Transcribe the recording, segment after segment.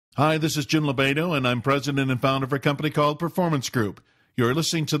Hi, this is Jim Lobaito, and I'm president and founder of a company called Performance Group. You're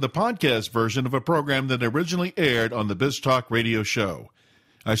listening to the podcast version of a program that originally aired on the BizTalk Radio Show.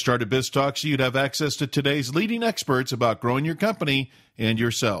 I started BizTalk so you'd have access to today's leading experts about growing your company and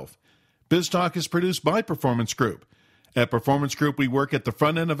yourself. BizTalk is produced by Performance Group. At Performance Group, we work at the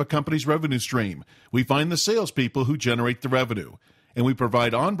front end of a company's revenue stream. We find the salespeople who generate the revenue, and we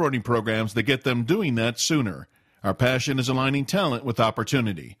provide onboarding programs that get them doing that sooner. Our passion is aligning talent with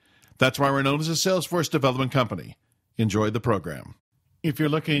opportunity. That's why we're known as a Salesforce development company. Enjoy the program. If you're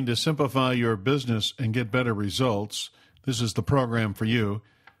looking to simplify your business and get better results, this is the program for you.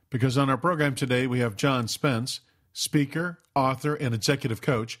 Because on our program today, we have John Spence, speaker, author, and executive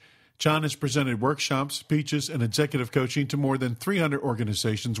coach. John has presented workshops, speeches, and executive coaching to more than 300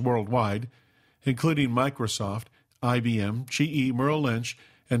 organizations worldwide, including Microsoft, IBM, GE, Merrill Lynch,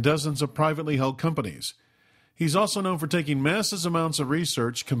 and dozens of privately held companies. He's also known for taking massive amounts of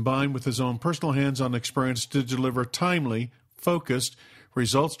research combined with his own personal hands-on experience to deliver timely, focused,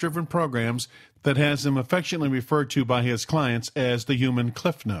 results-driven programs that has him affectionately referred to by his clients as the human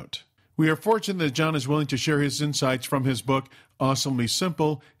cliff note. We are fortunate that John is willing to share his insights from his book, Awesomely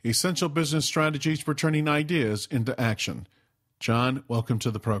Simple, Essential Business Strategies for Turning Ideas into Action. John, welcome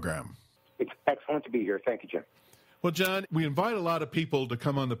to the program. It's excellent to be here. Thank you, Jim. Well, John, we invite a lot of people to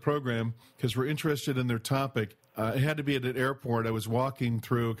come on the program because we're interested in their topic. It had to be at an airport. I was walking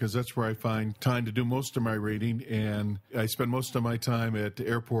through because that's where I find time to do most of my reading, and I spend most of my time at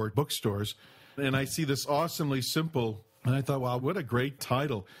airport bookstores. And I see this Awesomely Simple, and I thought, wow, what a great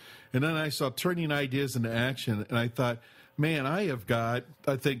title. And then I saw Turning Ideas into Action, and I thought, man, I have got,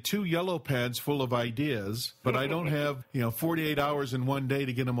 I think, 2 yellow pads full of ideas, but I don't have, 48 hours in one day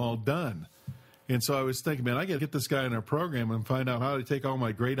to get them all done. And so I was thinking, man, I got to get this guy in our program and find out how to take all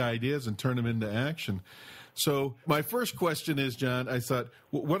my great ideas and turn them into action. So my first question is, John, I thought,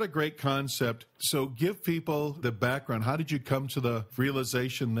 what a great concept. So give people the background. How did you come to the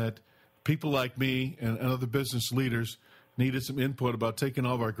realization that people like me and other business leaders needed some input about taking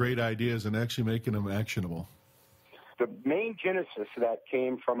all of our great ideas and actually making them actionable? The main genesis that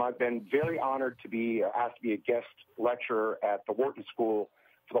came from, I've been very honored to be asked to be a guest lecturer at the Wharton School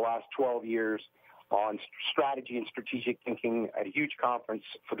for the last 12 years on strategy and strategic thinking at a huge conference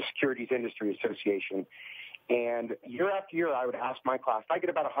for the Securities Industry Association. And year after year, I would ask my class, I get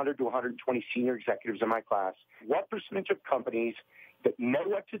about 100 to 120 senior executives in my class, what percentage of companies that know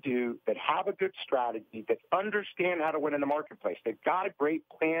what to do, that have a good strategy, that understand how to win in the marketplace, they've got a great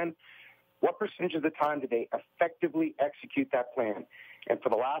plan, what percentage of the time do they effectively execute that plan? And for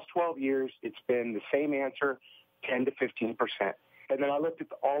the last 12 years, it's been the same answer, 10 to 15%. And then I looked at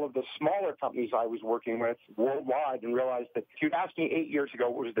all of the smaller companies I was working with worldwide and realized that if you'd asked me 8 years ago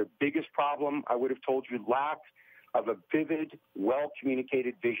what was their biggest problem, I would have told you lack of a vivid,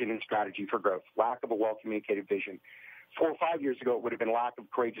 well-communicated vision and strategy for growth, lack of a well-communicated vision. 4 or 5 years ago, it would have been lack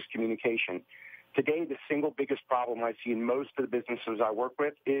of courageous communication. Today, the single biggest problem I see in most of the businesses I work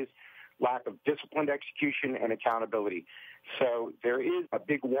with is lack of disciplined execution and accountability. So there is a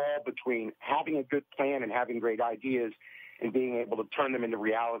big wall between having a good plan and having great ideas and being able to turn them into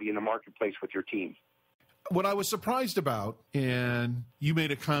reality in the marketplace with your team. What I was surprised about, and you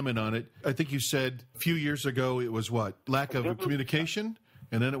made a comment on it, I think you said a few years ago it was what? Lack of communication?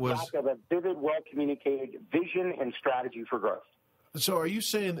 And then it was... Lack of a vivid, well-communicated vision and strategy for growth. So are you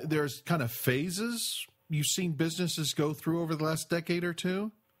saying there's kind of phases you've seen businesses go through over the last decade or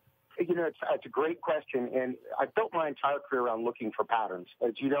two? It's a great question, and I built my entire career around looking for patterns.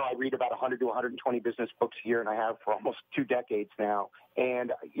 As you know, I read about 100 to 120 business books a year, and I have for almost 2 decades now.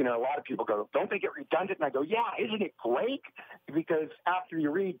 And, a lot of people go, don't they get redundant? And I go, yeah, isn't it great? Because after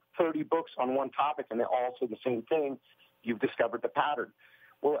you read 30 books on one topic and they all say the same thing, you've discovered the pattern.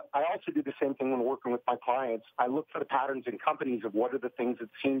 Well, I also do the same thing when working with my clients. I look for the patterns in companies of what are the things that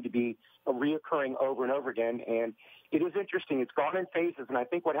seem to be reoccurring over and over again. And it is interesting. It's gone in phases. And I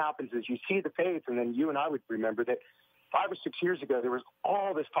think what happens is you see the phase, and then you and I would remember that 5 or 6 years ago, there was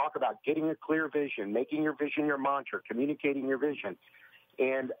all this talk about getting a clear vision, making your vision your mantra, communicating your vision.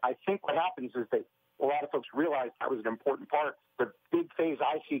 And I think what happens is that a lot of folks realize that was an important part. The big phase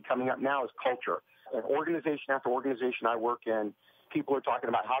I see coming up now is culture. And organization after organization I work in, people are talking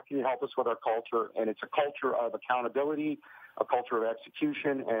about how can you help us with our culture, and it's a culture of accountability, a culture of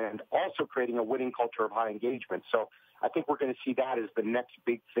execution, and also creating a winning culture of high engagement. So I think we're going to see that as the next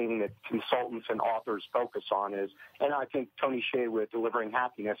big thing that consultants and authors focus on is, and I think Tony Hsieh with Delivering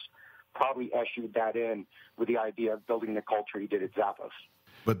Happiness probably eschewed that in with the idea of building the culture he did at Zappos.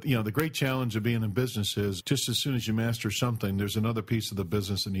 But, the great challenge of being in business is just as soon as you master something, there's another piece of the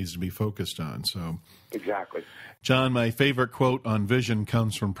business that needs to be focused on. So, exactly. John, my favorite quote on vision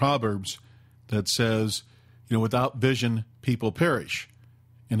comes from Proverbs that says, without vision, people perish.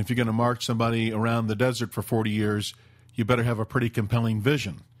 And if you're going to march somebody around the desert for 40 years, you better have a pretty compelling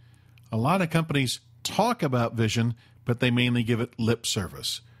vision. A lot of companies talk about vision, but they mainly give it lip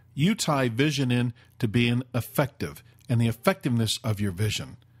service. You tie vision in to being effective and the effectiveness of your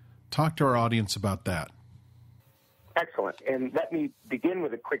vision. Talk to our audience about that. Excellent. And let me begin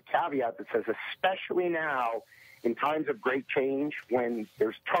with a quick caveat that says, especially now in times of great change, when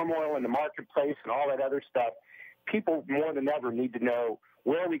there's turmoil in the marketplace and all that other stuff, people more than ever need to know,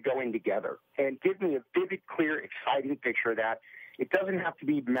 where are we going together? And give me a vivid, clear, exciting picture of that. It doesn't have to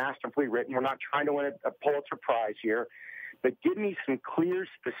be masterfully written. We're not trying to win a Pulitzer Prize here. But give me some clear,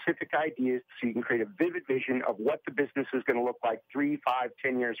 specific ideas so you can create a vivid vision of what the business is going to look like 3, 5,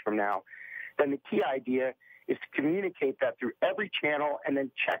 10 years from now. Then the key idea is to communicate that through every channel and then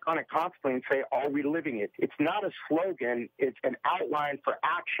check on it constantly and say, are we living it? It's not a slogan. It's an outline for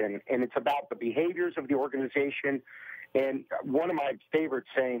action, and it's about the behaviors of the organization. And one of my favorite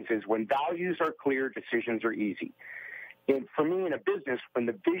sayings is, when values are clear, decisions are easy. And for me, in a business, when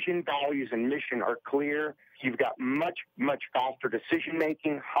the vision, values, and mission are clear, you've got much, much faster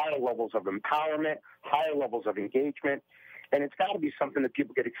decision-making, higher levels of empowerment, higher levels of engagement. And it's got to be something that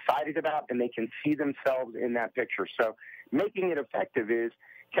people get excited about and they can see themselves in that picture. So making it effective is,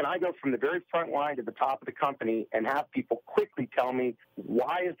 can I go from the very front line to the top of the company and have people quickly tell me,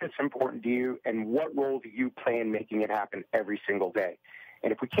 why is this important to you and what role do you play in making it happen every single day?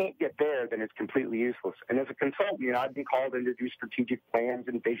 And if we can't get there, then it's completely useless. And as a consultant, I've been called in to do strategic plans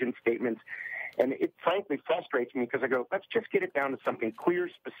and vision statements. And it frankly frustrates me because I go, let's just get it down to something clear,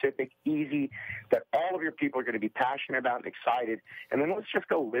 specific, easy, that all of your people are going to be passionate about and excited. And then let's just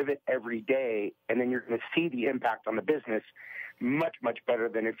go live it every day. And then you're going to see the impact on the business much, much better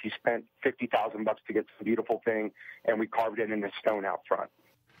than if you spent $50,000 to get some beautiful thing and we carved it in a stone out front.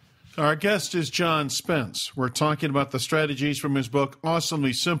 Our guest is John Spence. We're talking about the strategies from his book,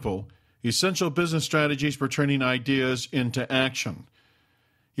 Awesomely Simple, Essential Business Strategies for Turning Ideas into Action.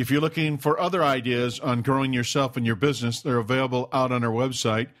 If you're looking for other ideas on growing yourself and your business, they're available out on our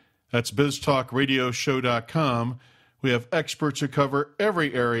website. That's BizTalkRadioShow.com. We have experts who cover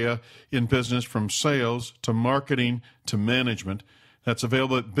every area in business, from sales to marketing to management. That's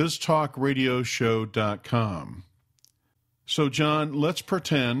available at BizTalkRadioShow.com. So, John, let's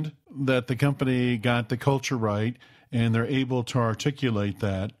pretend that the company got the culture right and they're able to articulate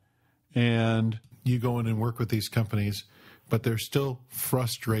that, and you go in and work with these companies, but they're still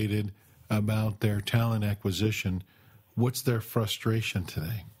frustrated about their talent acquisition. What's their frustration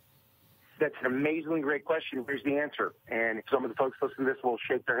today? That's an amazingly great question. Here's the answer. And some of the folks listening to this will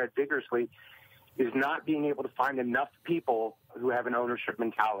shake their head vigorously, is not being able to find enough people who have an ownership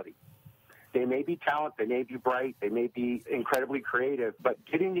mentality. They may be talented, they may be bright, they may be incredibly creative, but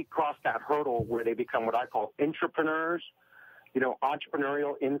getting across that hurdle where they become what I call entrepreneurs,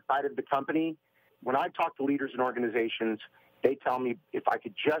 entrepreneurial inside of the company. When I talk to leaders in organizations, they tell me, if I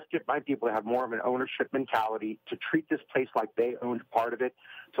could just get my people to have more of an ownership mentality, to treat this place like they owned part of it,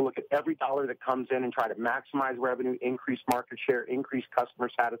 to look at every dollar that comes in and try to maximize revenue, increase market share, increase customer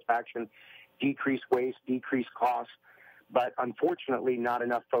satisfaction, decrease waste, decrease costs. But unfortunately, not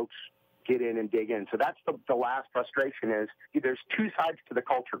enough folks get in and dig in. So that's the last frustration is, there's two sides to the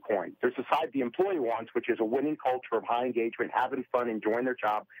culture coin. There's the side the employee wants, which is a winning culture of high engagement, having fun, enjoying their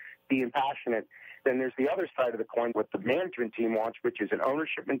job, being passionate. Then there's the other side of the coin, what the management team wants, which is an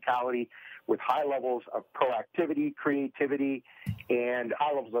ownership mentality with high levels of proactivity, creativity, and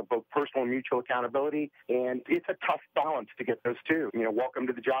high levels of both personal and mutual accountability. And it's a tough balance to get those two. Welcome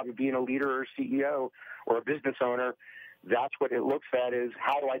to the job of being a leader or CEO or a business owner. That's what it looks at, is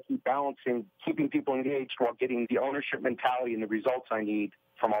how do I keep balancing, keeping people engaged while getting the ownership mentality and the results I need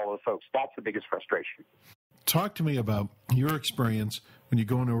from all of the folks. That's the biggest frustration. Talk to me about your experience when you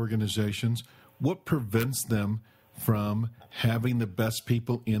go into organizations. What prevents them from having the best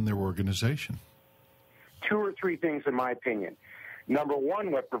people in their organization? 2 or 3 things, in my opinion. Number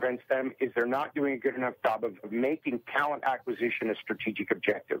one, what prevents them is they're not doing a good enough job of making talent acquisition a strategic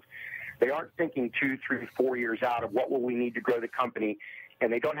objective. They aren't thinking 2, 3, 4 years out of what will we need to grow the company,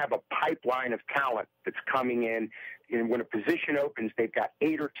 and they don't have a pipeline of talent that's coming in. And when a position opens, they've got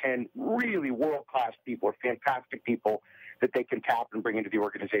 8 or 10 really world-class people or fantastic people that they can tap and bring into the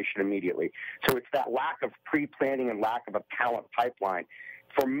organization immediately. So it's that lack of pre-planning and lack of a talent pipeline.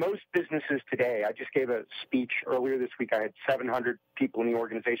 For most businesses today, I just gave a speech earlier this week. I had 700 people in the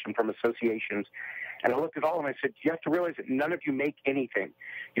organization from associations, And I looked at all of them and I said, you have to realize that none of you make anything.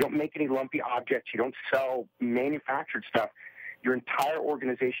 You don't make any lumpy objects. You don't sell manufactured stuff. Your entire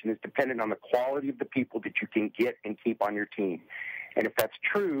organization is dependent on the quality of the people that you can get and keep on your team. And if that's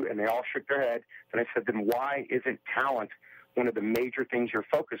true, and they all shook their head, then I said, then why isn't talent one of the major things you're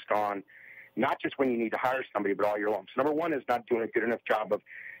focused on, not just when you need to hire somebody, but all year long? So number one is not doing a good enough job of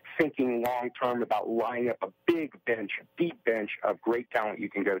thinking long-term about lining up a big bench, a deep bench of great talent you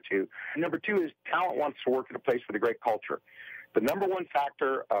can go to. And number two is talent wants to work at a place with a great culture. The number one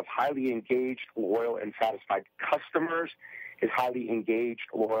factor of highly engaged, loyal, and satisfied customers is highly engaged,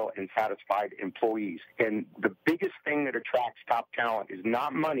 loyal, and satisfied employees. And the biggest thing that attracts top talent is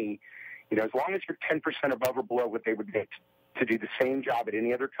not money. You know, as long as you're 10% above or below what they would get to do the same job at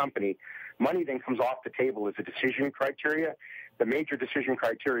any other company, money then comes off the table as a decision criteria. The major decision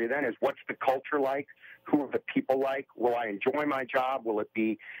criteria then is, what's the culture like? Who are the people like? Will I enjoy my job? Will it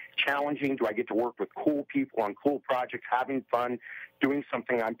be challenging? Do I get to work with cool people on cool projects, having fun, doing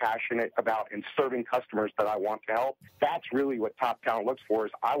something I'm passionate about, and serving customers that I want to help? That's really what top talent looks for,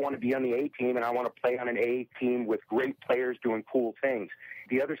 is I want to be on the A team, and I want to play on an A team with great players doing cool things.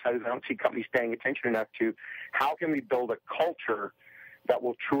 The other side is I don't see companies paying attention enough to how can we build a culture that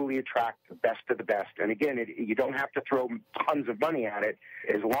will truly attract the best of the best. And again, you don't have to throw tons of money at it.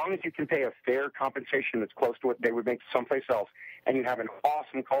 As long as you can pay a fair compensation that's close to what they would make someplace else, and you have an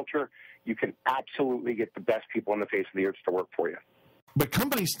awesome culture, you can absolutely get the best people on the face of the earth to work for you. But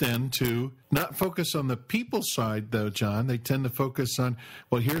companies tend to not focus on the people side, though, John. They tend to focus on,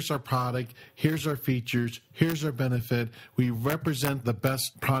 well, here's our product, here's our features, here's our benefit. We represent the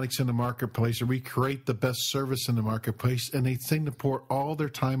best products in the marketplace, or we create the best service in the marketplace, and they seem to pour all their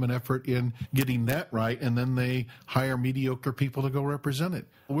time and effort in getting that right, and then they hire mediocre people to go represent it.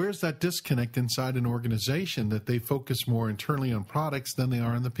 Where's that disconnect inside an organization that they focus more internally on products than they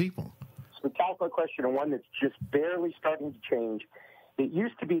are on the people? So to tackle a question, and one that's just barely starting to change. It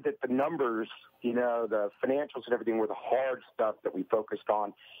used to be that the numbers, you know, the financials and everything were the hard stuff that we focused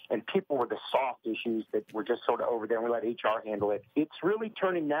on, and people were the soft issues that were just sort of over there, and we let HR handle it. It's really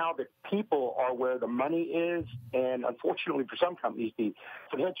turning now that people are where the money is, and unfortunately for some companies, the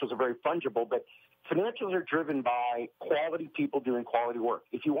financials are very fungible, but financials are driven by quality people doing quality work.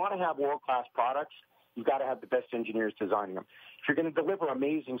 If you want to have world-class products, you've got to have the best engineers designing them. If you're going to deliver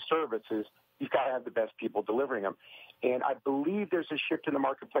amazing services, you've got to have the best people delivering them. And I believe there's a shift in the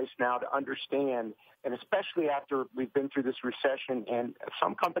marketplace now to understand, and especially after we've been through this recession, and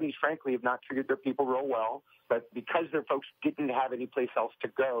some companies, frankly, have not treated their people real well, but because their folks didn't have any place else to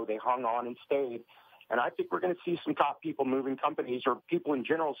go, they hung on and stayed. And I think we're going to see some top people moving companies, or people in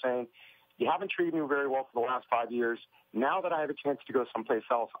general saying, you haven't treated me very well for the last 5 years. Now that I have a chance to go someplace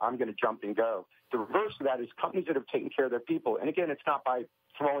else, I'm going to jump and go. The reverse of that is companies that have taken care of their people. And again, it's not by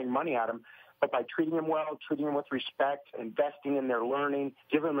throwing money at them, but by treating them well, treating them with respect, investing in their learning,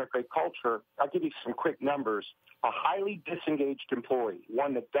 giving them a great culture. I'll give you some quick numbers. A highly disengaged employee,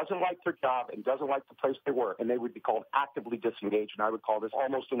 one that doesn't like their job and doesn't like the place they work, and they would be called actively disengaged, and I would call this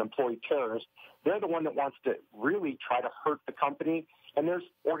almost an employee terrorist. They're the one that wants to really try to hurt the company. And there's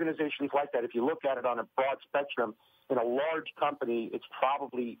organizations like that. If you look at it on a broad spectrum, in a large company, it's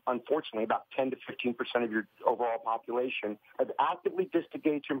probably, unfortunately, about 10 to 15% of your overall population. An actively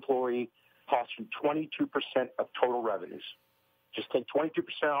disengaged employee costs you 22% of total revenues. Just take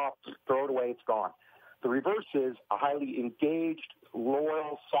 22% off, throw it away, it's gone. The reverse is a highly engaged,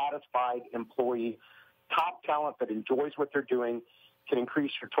 loyal, satisfied employee, top talent that enjoys what they're doing, can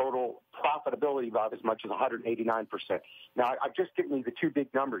increase your total profitability by as much as 189%. Now, I've just given you the two big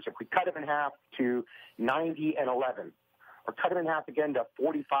numbers. If we cut them in half to 90 and 11, or cut them in half again to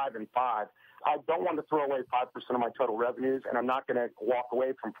 45 and 5, I don't want to throw away 5% of my total revenues, and I'm not going to walk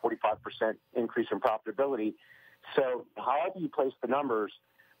away from 45% increase in profitability. So however you place the numbers,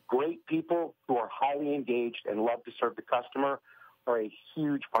 great people who are highly engaged and love to serve the customer are a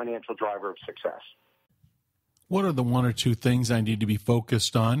huge financial driver of success. What are the one or two things I need to be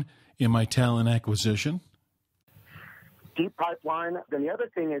focused on in my talent acquisition? Deep pipeline. Then the other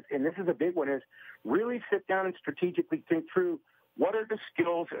thing is, and this is a big one, is really sit down and strategically think through what are the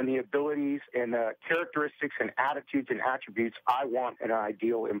skills and the abilities and the characteristics and attitudes and attributes I want in an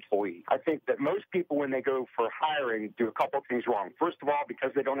ideal employee. I think that most people, when they go for hiring, do a couple of things wrong. First of all,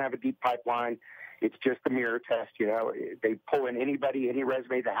 because they don't have a deep pipeline, it's just a mirror test. You know, they pull in anybody, any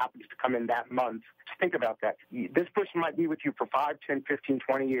resume that happens to come in that month. Just think about that. This person might be with you for 5, 10, 15,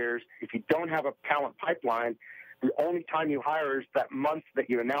 20 years. If you don't have a talent pipeline, the only time you hire is that month that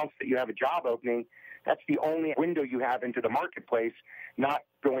you announce that you have a job opening. That's the only window you have into the marketplace. not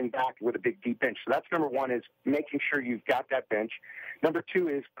going back with a big deep bench. So that's number one, is making sure you've got that bench. Number two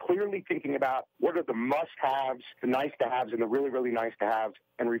is clearly thinking about what are the must-haves, the nice-to-haves, and the really, really nice-to-haves,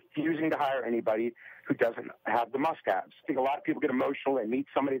 and refusing to hire anybody who doesn't have the must-haves. I think a lot of people get emotional. They meet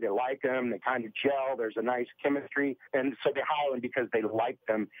somebody, they like them, they kind of gel, there's a nice chemistry, and so they hire them because they like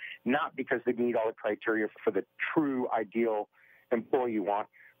them, not because they meet all the criteria for the true ideal employee you want.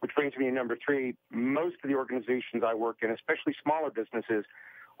 Which brings me to number three. Most of the organizations I work in, especially smaller businesses,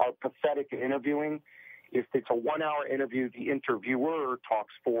 are pathetic at interviewing. If it's a 1-hour interview, the interviewer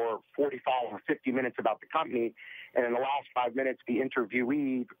talks for 45 or 50 minutes about the company, and in the last 5 minutes, the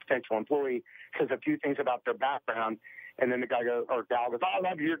interviewee, the potential employee, says a few things about their background, and then the guy goes, or gal goes, "Oh, I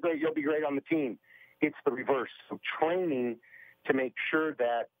love you, you're great, you'll be great on the team." It's the reverse. So training to make sure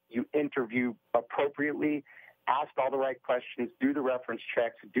that you interview appropriately, ask all the right questions, do the reference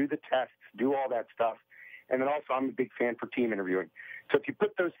checks, do the tests, do all that stuff. And then also, I'm a big fan for team interviewing. So if you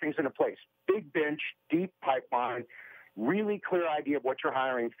put those things into place, big bench, deep pipeline, really clear idea of what you're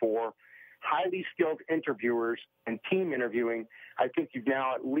hiring for, highly skilled interviewers, and team interviewing, I think you've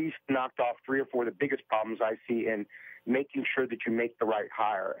now at least knocked off 3 or 4 of the biggest problems I see in making sure that you make the right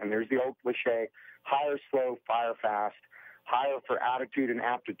hire. And there's the old cliche, hire slow, fire fast, hire for attitude and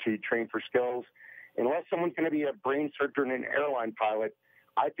aptitude, train for skills. Unless someone's going to be a brain surgeon and an airline pilot,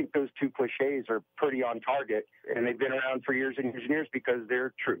 I think those 2 cliches are pretty on target, and they've been around for years and years and years because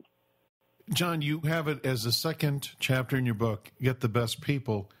they're true. John, you have it as the second chapter in your book, Get the Best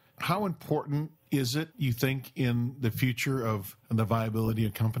People. How important is it, you think, in the future of the viability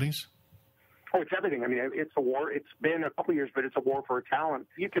of companies? Oh, it's everything. I mean, it's a war. It's been a couple of years, but it's a war for talent.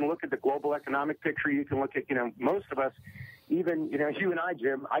 You can look at the global economic picture. You can look at, most of us, even, you and I,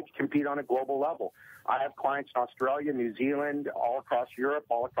 Jim, I compete on a global level. I have clients in Australia, New Zealand, all across Europe,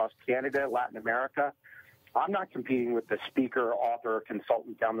 all across Canada, Latin America. I'm not competing with the speaker, author, or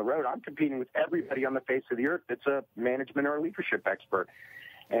consultant down the road. I'm competing with everybody on the face of the earth that's a management or leadership expert.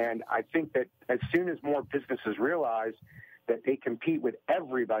 And I think that as soon as more businesses realize that they compete with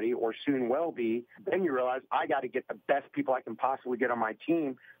everybody, or soon will be, then you realize I got to get the best people I can possibly get on my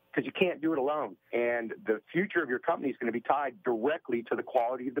team, because you can't do it alone. And the future of your company is going to be tied directly to the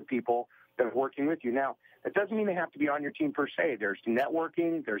quality of the people that are working with you. Now, that doesn't mean they have to be on your team per se. There's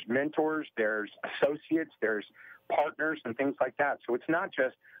networking, there's mentors, there's associates, there's partners and things like that. So it's not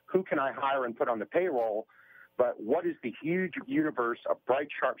just who can I hire and put on the payroll, but what is the huge universe of bright,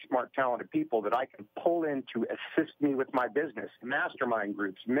 sharp, smart, talented people that I can pull in to assist me with my business? Mastermind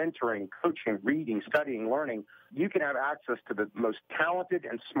groups, mentoring, coaching, reading, studying, learning. You can have access to the most talented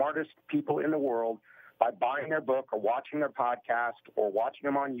and smartest people in the world by buying their book or watching their podcast or watching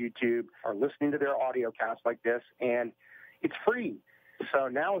them on YouTube or listening to their audio casts like this, and it's free. So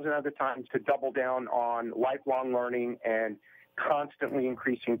now is another time to double down on lifelong learning and constantly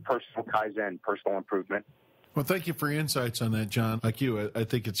increasing personal Kaizen, personal improvement. Well, thank you for your insights on that, John. Like you, I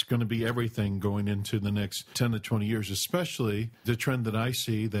think it's going to be everything going into the next 10 to 20 years, especially the trend that I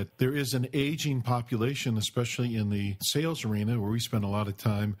see that there is an aging population, especially in the sales arena where we spend a lot of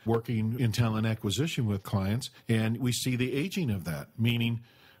time working in talent acquisition with clients, and we see the aging of that, meaning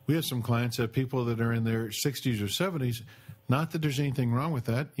we have some clients that people that are in their 60s or 70s. Not that there's anything wrong with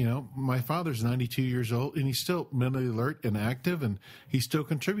that. My father's 92 years old, and he's still mentally alert and active, and he still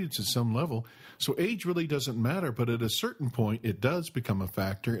contributes at some level. So age really doesn't matter, but at a certain point, it does become a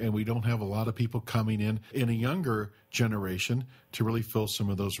factor, and we don't have a lot of people coming in a younger generation to really fill some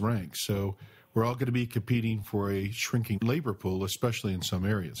of those ranks. So we're all going to be competing for a shrinking labor pool, especially in some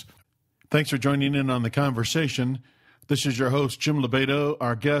areas. Thanks for joining in on the conversation. This is your host, Jim Lobaito.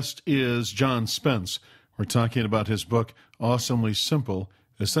 Our guest is John Spence. We're talking about his book, Awesomely Simple,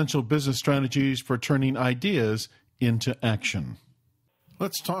 Essential Business Strategies for Turning Ideas into Action.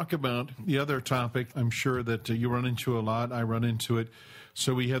 Let's talk about the other topic I'm sure that you run into a lot. I run into it.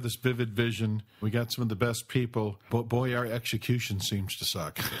 So we have this vivid vision. We got some of the best people, but boy, our execution seems to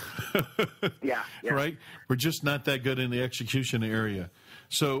suck. Yeah. Right? We're just not that good in the execution area.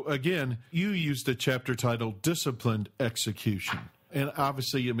 So again, you used a chapter titled Disciplined Execution. And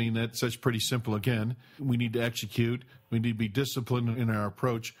obviously, that's pretty simple. Again, we need to execute. We need to be disciplined in our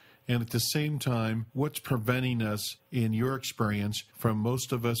approach. And at the same time, what's preventing us, in your experience, from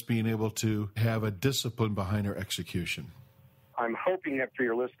most of us being able to have a discipline behind our execution? I'm hoping that for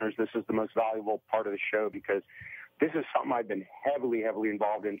your listeners, this is the most valuable part of the show, because this is something I've been heavily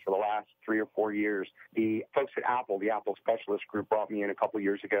involved in for the last 3 or 4 years. The folks at Apple, the Apple Specialist Group, brought me in a couple of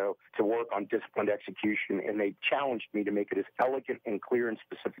years ago to work on disciplined execution, and they challenged me to make it as elegant and clear and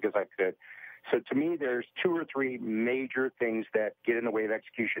specific as I could. So to me, there's 2 or 3 major things that get in the way of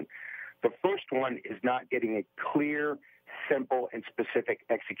execution. The first one is not getting a clear, simple and specific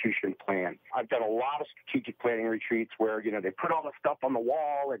execution plan. I've done a lot of strategic planning retreats where, they put all the stuff on the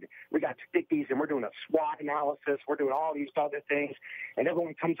wall and we got stickies and we're doing a SWOT analysis. We're doing all these other things. And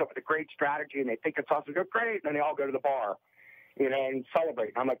everyone comes up with a great strategy and they think it's awesome. Go, great. And then they all go to the bar, and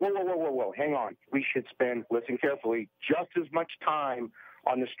celebrate. I'm like, whoa. Hang on. We should spend, listen carefully, just as much time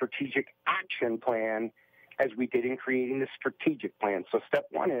on the strategic action plan as we did in creating the strategic plan. So step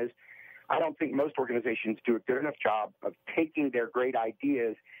one is, I don't think most organizations do a good enough job of taking their great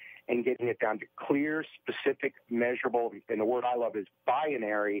ideas and getting it down to clear, specific, measurable, and the word I love is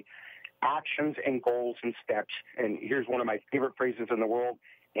binary, actions and goals and steps. And here's one of my favorite phrases in the world: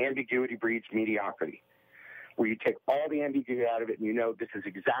 ambiguity breeds mediocrity, where you take all the ambiguity out of it and this is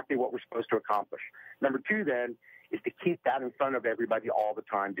exactly what we're supposed to accomplish. Number two, then, is to keep that in front of everybody all the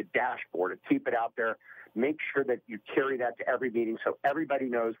time, to dashboard it, keep it out there, make sure that you carry that to every meeting so everybody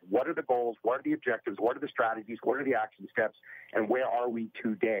knows what are the goals, what are the objectives, what are the strategies, what are the action steps, and where are we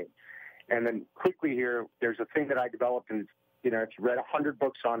today. And then quickly here, there's a thing that I developed, and if you read 100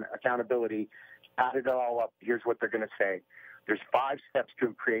 books on accountability, added it all up, here's what they're going to say. There's 5 steps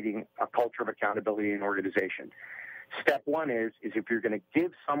to creating a culture of accountability in an organization. Step one is if you're going to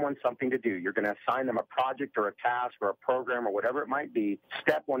give someone something to do, you're going to assign them a project or a task or a program or whatever it might be.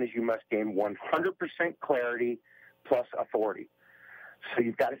 Step one is you must gain 100% clarity plus authority. So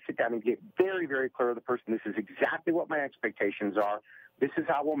you've got to sit down and get very, very clear with the person. This is exactly what my expectations are. This is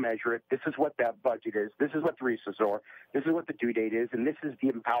how we'll measure it. This is what that budget is. This is what the resources are. This is what the due date is. And this is the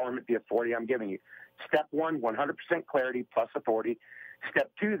empowerment, the authority I'm giving you. Step one, 100% clarity plus authority.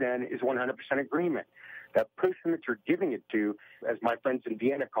 Step two, then, is 100% agreement. That person that you're giving it to, as my friends in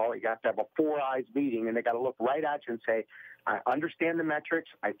Vienna call it, you have to have a 4 eyes meeting, and they got to look right at you and say, I understand the metrics.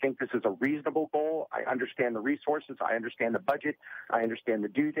 I think this is a reasonable goal. I understand the resources. I understand the budget. I understand the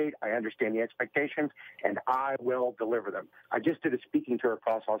due date. I understand the expectations, and I will deliver them. I just did a speaking tour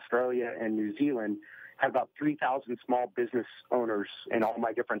across Australia and New Zealand, had about 3,000 small business owners in all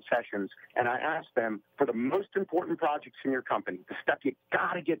my different sessions, and I asked them, for the most important projects in your company, the stuff you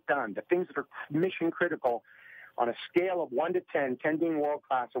got to get done, the things that are mission critical, on a scale of 1 to 10, 10 being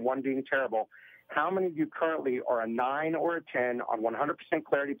world-class and 1 being terrible, how many of you currently are a 9 or a 10 on 100%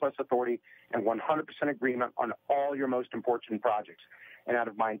 clarity plus authority and 100% agreement on all your most important projects? And out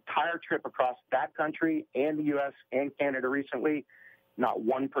of my entire trip across that country and the U.S. and Canada recently, not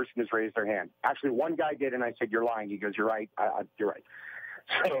one person has raised their hand. Actually, one guy did, and I said, you're lying. He goes, you're right. You're right.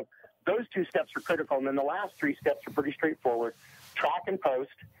 So those 2 steps are critical. And then the last 3 steps are pretty straightforward. Track and post.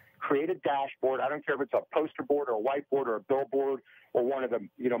 Create a dashboard. I don't care if it's a poster board or a whiteboard or a billboard or one of the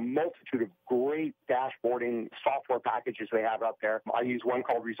multitude of great dashboarding software packages they have out there. I use one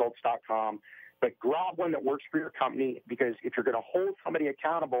called results.com. But grab one that works for your company, because if you're going to hold somebody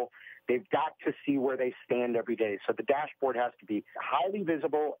accountable, they've got to see where they stand every day. So the dashboard has to be highly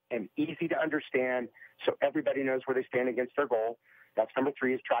visible and easy to understand so everybody knows where they stand against their goal. That's number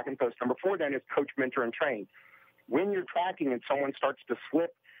 3 is track and post. Number 4 then is coach, mentor, and train. When you're tracking and someone starts to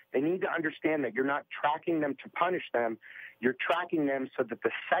slip, they need to understand that you're not tracking them to punish them. You're tracking them so that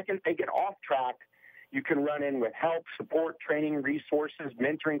the second they get off track, you can run in with help, support, training, resources,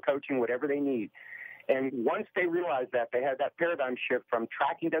 mentoring, coaching, whatever they need. And once they realize that, they have that paradigm shift from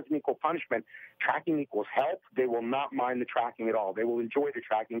tracking doesn't equal punishment, tracking equals help, they will not mind the tracking at all. They will enjoy the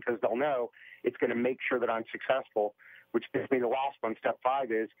tracking because they'll know it's going to make sure that I'm successful, which gives me the last one. Step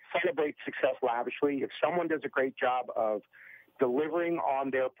 5 is celebrate success lavishly. If someone does a great job of delivering on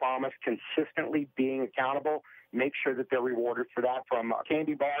their promise, consistently being accountable, make sure that they're rewarded for that, from a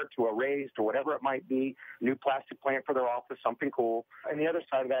candy bar to a raise to whatever it might be, new plastic plant for their office, something cool. And the other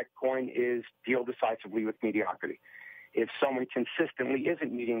side of that coin is deal decisively with mediocrity. If someone consistently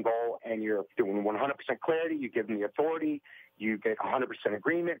isn't meeting goal and you're doing 100% clarity, you give them the authority, you get 100%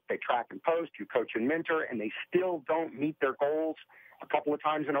 agreement, they track and post, you coach and mentor, and they still don't meet their goals a couple of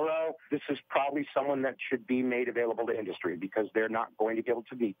times in a row, this is probably someone that should be made available to industry because they're not going to be able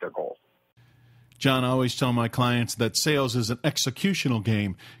to meet their goals. John, I always tell my clients that sales is an executional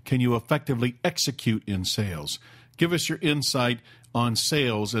game. Can you effectively execute in sales? Give us your insight on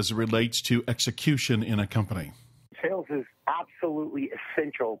sales as it relates to execution in a company. Sales is absolutely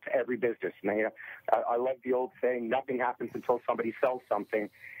essential to every business. And I love the old saying, nothing happens until somebody sells something.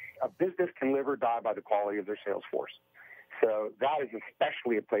 A business can live or die by the quality of their sales force. So that is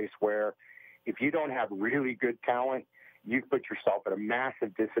especially a place where if you don't have really good talent, you put yourself at a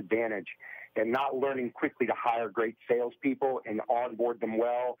massive disadvantage. And not learning quickly to hire great salespeople and onboard them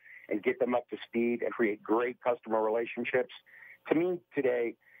well and get them up to speed and create great customer relationships. To me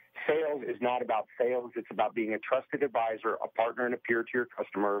today, Sales is not about sales. It's about being a trusted advisor, a partner and a peer to your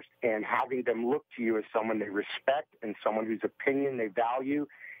customers, and having them look to you as someone they respect and someone whose opinion they value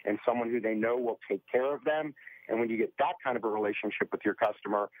and someone who they know will take care of them. And when you get that kind of a relationship with your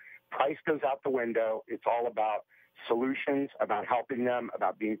customer, price goes out the window. It's all about solutions, about helping them,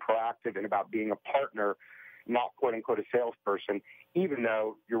 about being proactive, and about being a partner, not quote-unquote a salesperson, even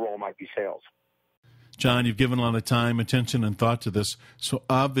though your role might be sales. John, you've given a lot of time, attention, and thought to this, so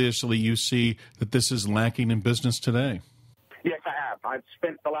obviously you see that this is lacking in business today. Yes, I have. I've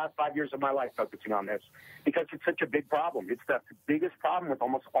spent the last 5 years of my life focusing on this because it's such a big problem. It's the biggest problem with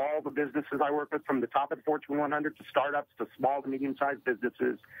almost all the businesses I work with, from the top of the Fortune 100 to startups to small to medium-sized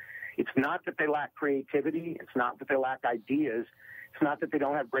businesses. It's not that they lack creativity. It's not that they lack ideas. It's not that they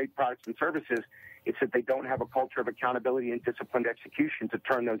don't have great products and services. It's that they don't have a culture of accountability and disciplined execution to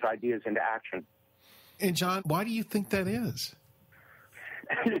turn those ideas into action. And John, why do you think that is?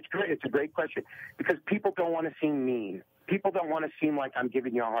 It's great. It's a great question because people don't want to seem mean. People don't want to seem like I'm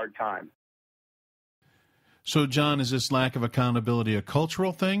giving you a hard time. So, John, is this lack of accountability a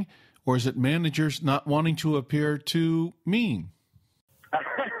cultural thing, or is it managers not wanting to appear too mean?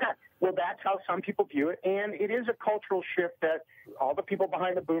 Well, that's how some people view it, and it is a cultural shift that all the people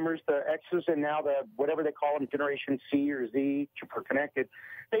behind the boomers, the X's, and now the whatever they call them, Generation C or Z, super connected,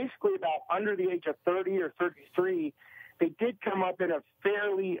 basically about under the age of 30 or 33, they did come up in a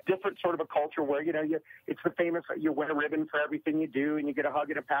fairly different sort of a culture where, it's the famous, you win a ribbon for everything you do and you get a hug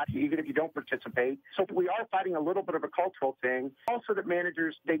and a pat even if you don't participate. So we are fighting a little bit of a cultural thing. Also that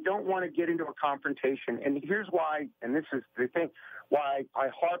managers, they don't want to get into a confrontation. And here's why, and this is the thing, why I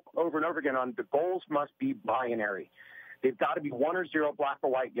harp over and over again on the goals must be binary. They've got to be 1 or 0, black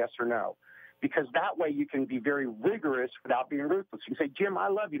or white, yes or no. Because that way you can be very rigorous without being ruthless. You can say, Jim, I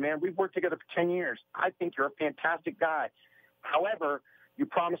love you, man. We've worked together for 10 years. I think you're a fantastic guy. However, you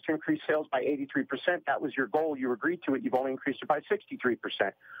promised to increase sales by 83%. That was your goal. You agreed to it. You've only increased it by 63%.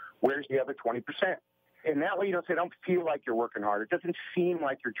 Where's the other 20%? And that way you don't say, don't feel like you're working hard. It doesn't seem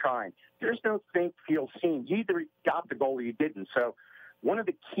like you're trying. There's no think, feel, seen. You either got the goal or you didn't. So one of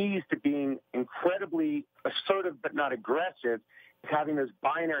the keys to being incredibly assertive but not aggressive is having those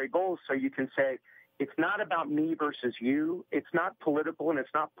binary goals so you can say, it's not about me versus you. It's not political and it's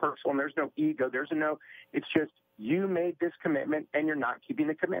not personal and there's no ego. It's just you made this commitment and you're not keeping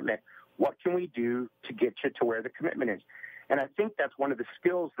the commitment. What can we do to get you to where the commitment is? And I think that's one of the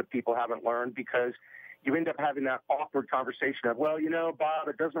skills that people haven't learned because you end up having that awkward conversation of, well, Bob,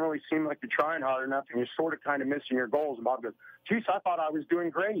 it doesn't really seem like you're trying hard enough and you're sort of kind of missing your goals. And Bob goes, geez, I thought I was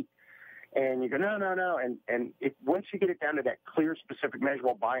doing great. And you go, no. And once you get it down to that clear, specific,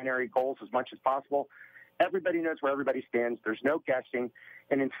 measurable binary goals as much as possible, everybody knows where everybody stands. There's no guessing.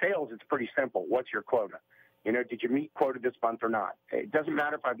 And in sales, it's pretty simple. What's your quota? Did you meet quota this month or not? It doesn't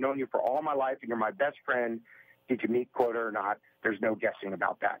matter if I've known you for all my life and you're my best friend. Did you meet quota or not? There's no guessing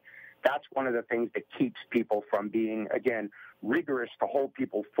about that. That's one of the things that keeps people from being, again, rigorous to hold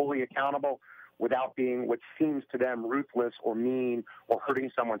people fully accountable without being what seems to them ruthless or mean or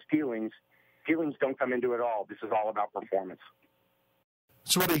hurting someone's feelings. Feelings don't come into it all. This is all about performance.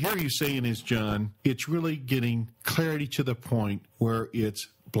 So what I hear you saying is, John, it's really getting clarity to the point where it's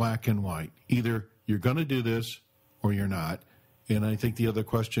black and white. Either you're going to do this or you're not. And I think the other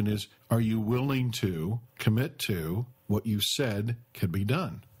question is, are you willing to commit to what you said can be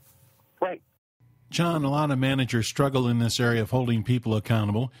done? Right. John, a lot of managers struggle in this area of holding people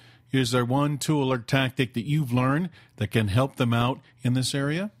accountable. Is there one tool or tactic that you've learned that can help them out in this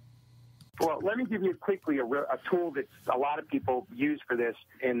area? Well, let me give you quickly a tool that a lot of people use for this,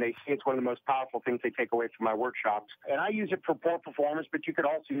 and they say it's one of the most powerful things they take away from my workshops. And I use it for poor performance, but you could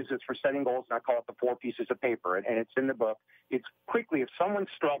also use this for setting goals, and I call it the 4 pieces of paper, and it's in the book. It's quickly, if someone's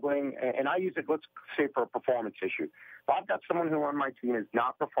struggling, and I use it, let's say, for a performance issue. If I've got someone who on my team is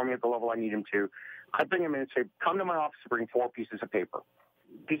not performing at the level I need him to, I bring him in and say, come to my office and bring 4 pieces of paper.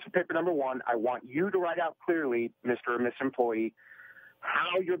 Piece of paper number 1, I want you to write out clearly, Mr. or Miss Employee,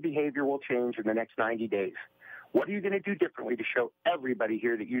 how your behavior will change in the next 90 days. What are you going to do differently to show everybody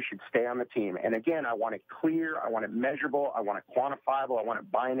here that you should stay on the team? And again, I want it clear, I want it measurable, I want it quantifiable, I want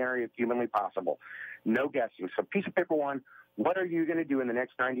it binary if humanly possible. No guessing. So piece of paper 1, what are you going to do in the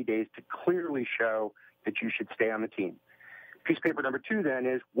next 90 days to clearly show that you should stay on the team? Piece of paper number 2 then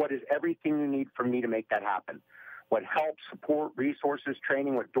is, what is everything you need from me to make that happen? What help, support, resources,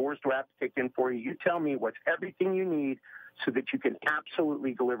 training, what doors do I have to kick in for you? You tell me what's everything you need so that you can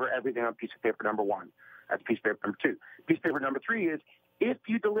absolutely deliver everything on piece of paper number 1. That's piece of paper number 2. Piece of paper number 3 is, if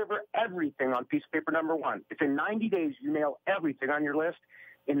you deliver everything on piece of paper number 1, if in 90 days you nail everything on your list,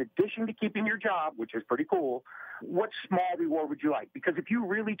 in addition to keeping your job, which is pretty cool, what small reward would you like? Because if you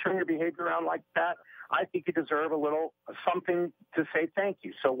really turn your behavior around like that, I think you deserve a little something to say thank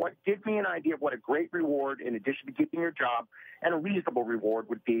you. So give me an idea of what a great reward, in addition to keeping your job, and a reasonable reward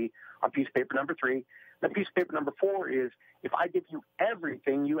would be on piece of paper number 3. Then piece of paper number 4 is, if I give you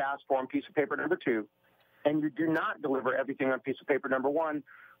everything you asked for on piece of paper number 2, and you do not deliver everything on piece of paper number 1,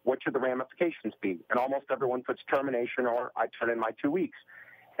 what should the ramifications be? And almost everyone puts termination or I turn in my 2 weeks.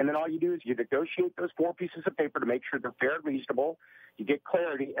 And then all you do is you negotiate those 4 pieces of paper to make sure they're fair and reasonable. You get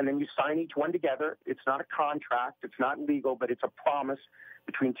clarity, and then you sign each one together. It's not a contract. It's not legal, but it's a promise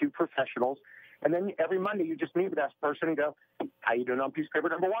between 2 professionals. And then every Monday you just meet with that person and go, how you doing on piece of paper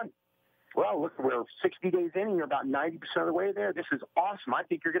number 1? Well, look, we're 60 days in and you're about 90% of the way there. This is awesome. I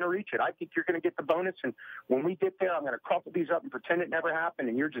think you're going to reach it. I think you're going to get the bonus. And when we get there, I'm going to crumple these up and pretend it never happened.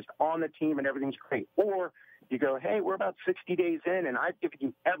 And you're just on the team and everything's great. Or you go, hey, we're about 60 days in and I've given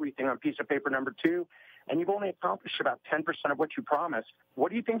you everything on piece of paper number 2. And you've only accomplished about 10% of what you promised.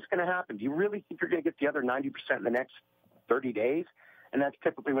 What do you think is going to happen? Do you really think you're going to get the other 90% in the next 30 days? And that's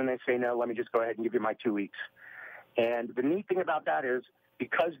typically when they say, no, let me just go ahead and give you my 2 weeks. And the neat thing about that is,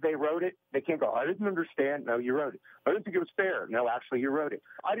 because they wrote it, they can't go, I didn't understand. No, you wrote it. I didn't think it was fair. No, actually, you wrote it.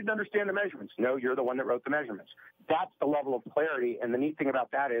 I didn't understand the measurements. No, you're the one that wrote the measurements. That's the level of clarity. And the neat thing about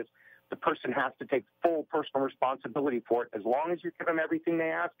that is the person has to take full personal responsibility for it. As long as you give them everything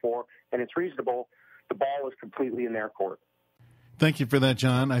they ask for and it's reasonable, the ball is completely in their court. Thank you for that,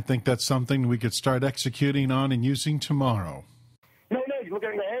 John. I think that's something we could start executing on and using tomorrow. No, you look at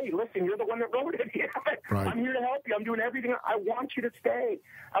it and go, hey, listen, you're the one that wrote it. Right. I'm here to help you. I'm doing everything. I want you to stay.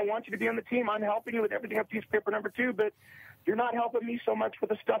 I want you to be on the team. I'm helping you with everything on piece of paper number 2, but you're not helping me so much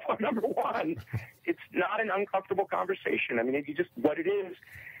with the stuff on number 1. It's not an uncomfortable conversation. I mean, it's just what it is.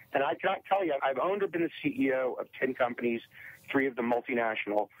 And I cannot tell you, I've owned or been the CEO of 10 companies, 3 of them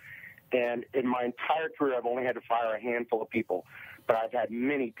multinational. And in my entire career, I've only had to fire a handful of people. But I've had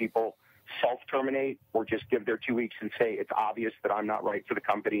many people self-terminate or just give their 2 weeks and say, it's obvious that I'm not right for the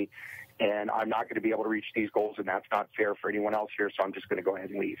company and I'm not going to be able to reach these goals, and that's not fair for anyone else here, so I'm just going to go ahead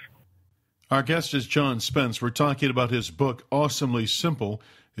and leave. Our guest is John Spence. We're talking about his book, Awesomely Simple,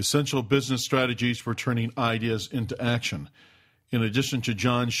 Essential Business Strategies for Turning Ideas into Action. In addition to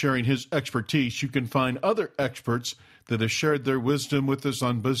John sharing his expertise, you can find other experts that have shared their wisdom with us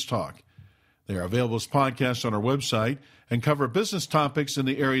on BizTalk. They are available as podcasts on our website and cover business topics in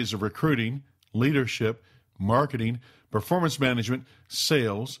the areas of recruiting, leadership, marketing, performance management,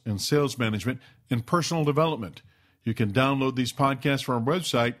 sales and sales management, and personal development. You can download these podcasts from our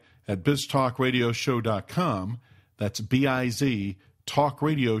website at biztalkradioshow.com. That's B-I-Z,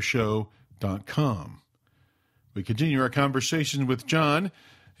 talkradioshow.com. We continue our conversation with John.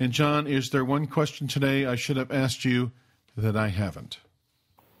 And John, is there one question today I should have asked you that I haven't?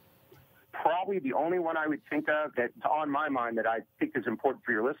 Probably the only one I would think of that's on my mind that I think is important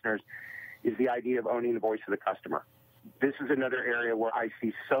for your listeners is the idea of owning the voice of the customer. This is another area where I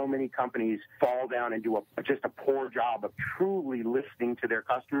see so many companies fall down and do just a poor job of truly listening to their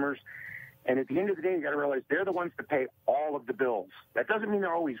customers. And at the end of the day, you got to realize they're the ones that pay all of the bills. That doesn't mean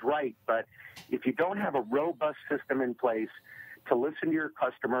they're always right, but if you don't have a robust system in place to listen to your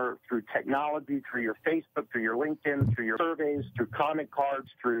customer through technology, through your Facebook, through your LinkedIn, through your surveys, through comment cards,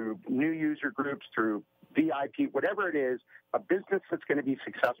 through new user groups, through VIP, whatever it is, a business that's going to be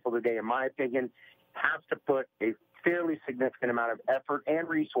successful today, in my opinion, has to put a fairly significant amount of effort and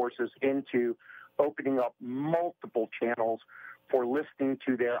resources into opening up multiple channels for listening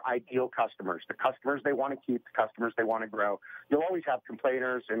to their ideal customers, the customers they want to keep, the customers they want to grow. You'll always have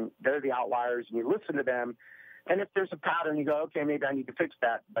complainers, and they're the outliers, and you listen to them. And if there's a pattern, you go, okay, maybe I need to fix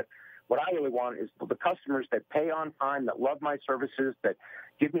that. But what I really want is the customers that pay on time, that love my services, that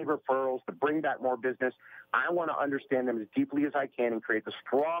give me referrals, that bring back more business. I want to understand them as deeply as I can and create the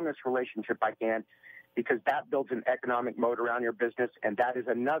strongest relationship I can, because that builds an economic moat around your business, and that is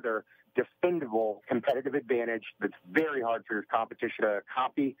another defendable competitive advantage that's very hard for your competition to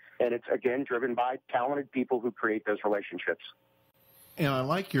copy, and it's, again, driven by talented people who create those relationships. And I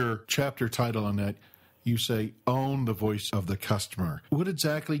like your chapter title on that. You say, own the voice of the customer. What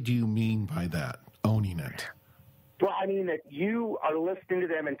exactly do you mean by that, owning it? Well, I mean that you are listening to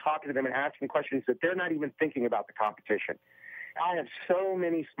them and talking to them and asking questions that they're not even thinking about the competition. I have so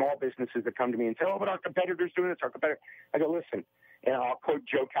many small businesses that come to me and say, oh, but our competitor's doing this, our competitor. I go, listen, and I'll quote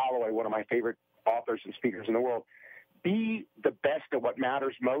Joe Calloway, one of my favorite authors and speakers in the world. Be the best at what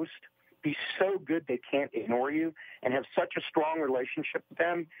matters most. Be so good they can't ignore you, and have such a strong relationship with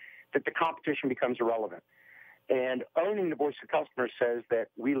them that the competition becomes irrelevant. And owning the voice of the customer says that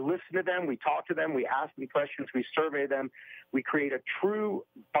we listen to them, we talk to them, we ask them questions, we survey them, we create a true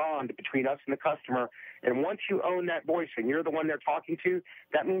bond between us and the customer. And once you own that voice and you're the one they're talking to,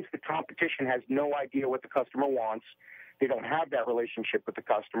 that means the competition has no idea what the customer wants. They don't have that relationship with the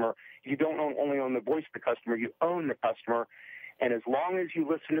customer. You don't only own the voice of the customer, you own the customer. And as long as you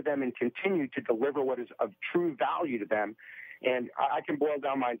listen to them and continue to deliver what is of true value to them, and I can boil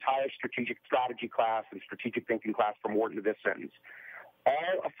down my entire strategic strategy class and strategic thinking class from Wharton to this sentence.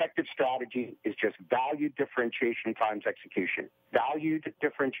 All effective strategy is just value differentiation times execution. Valued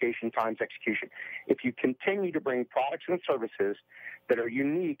differentiation times execution. If you continue to bring products and services that are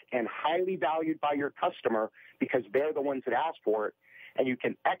unique and highly valued by your customer because they're the ones that ask for it, and you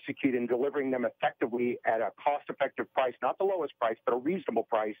can execute in delivering them effectively at a cost-effective price, not the lowest price, but a reasonable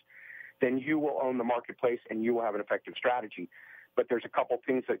price, then you will own the marketplace and you will have an effective strategy. But there's a couple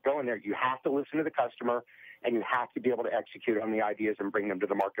things that go in there. You have to listen to the customer, and you have to be able to execute on the ideas and bring them to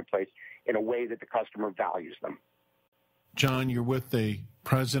the marketplace in a way that the customer values them. John, you're with the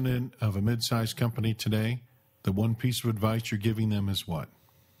president of a mid-sized company today. The one piece of advice you're giving them is what?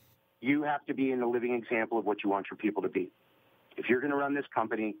 You have to be in the living example of what you want your people to be. If you're going to run this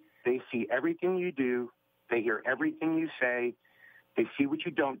company, they see everything you do, they hear everything you say, they see what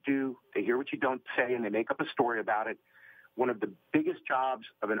you don't do, they hear what you don't say, and they make up a story about it. One of the biggest jobs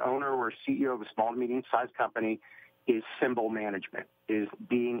of an owner or CEO of a small to medium-sized company is symbol management, is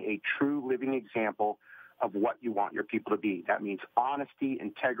being a true living example of what you want your people to be. That means honesty,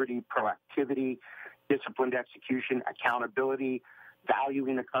 integrity, proactivity, disciplined execution, accountability,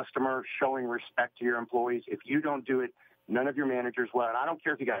 valuing the customer, showing respect to your employees. If you don't do it, none of your managers will. And I don't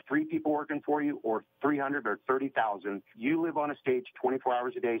care if you got 3 people working for you or 300 or 30,000. You live on a stage 24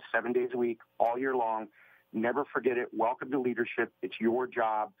 hours a day, 7 days a week, all year long. Never forget it. Welcome to leadership. It's your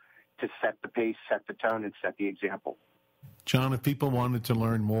job to set the pace, set the tone, and set the example. John, if people wanted to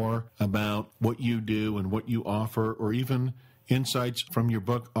learn more about what you do and what you offer, or even insights from your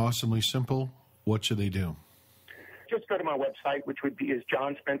book, Awesomely Simple, what should they do? Just go to my website, which is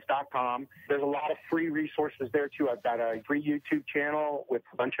johnspence.com. There's a lot of free resources there, too. I've got a free YouTube channel with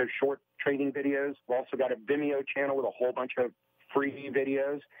a bunch of short training videos. I've also got a Vimeo channel with a whole bunch of free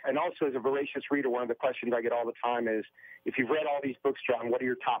videos. And also, as a voracious reader, one of the questions I get all the time is, if you've read all these books, John, what are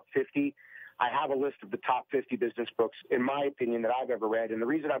your top 50? I have a list of the top 50 business books, in my opinion, that I've ever read. And the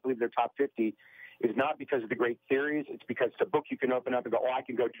reason I believe they're top 50 is not because of the great theories. It's because it's a book you can open up and go, oh, I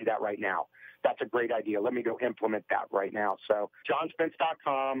can go do that right now. That's a great idea. Let me go implement that right now. So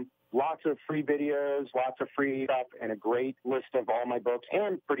johnspence.com, lots of free videos, lots of free stuff, and a great list of all my books.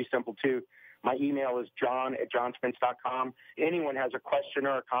 And pretty simple, too. My email is john@johnspence.com. Anyone has a question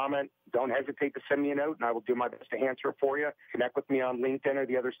or a comment, don't hesitate to send me a note, and I will do my best to answer it for you. Connect with me on LinkedIn or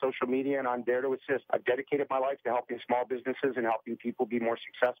the other social media, and I'm there to assist. I've dedicated my life to helping small businesses and helping people be more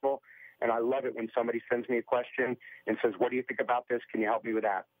successful, and I love it when somebody sends me a question and says, what do you think about this? Can you help me with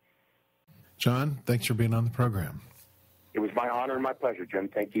that? John, thanks for being on the program. It was my honor and my pleasure, Jim.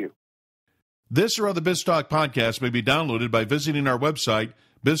 Thank you. This or other BizTalk podcasts may be downloaded by visiting our website,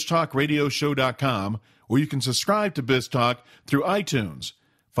 BizTalkRadioShow.com, or you can subscribe to BizTalk through iTunes.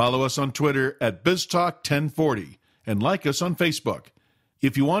 Follow us on Twitter at BizTalk1040 and like us on Facebook.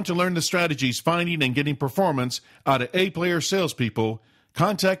 If you want to learn the strategies finding and getting performance out of A-player salespeople,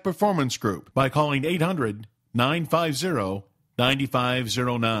 contact Performance Group by calling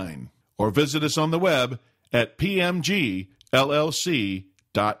 800-950-9509 or visit us on the web at pmgllc.net.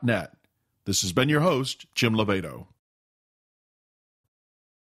 This has been your host, Jim Lobaito.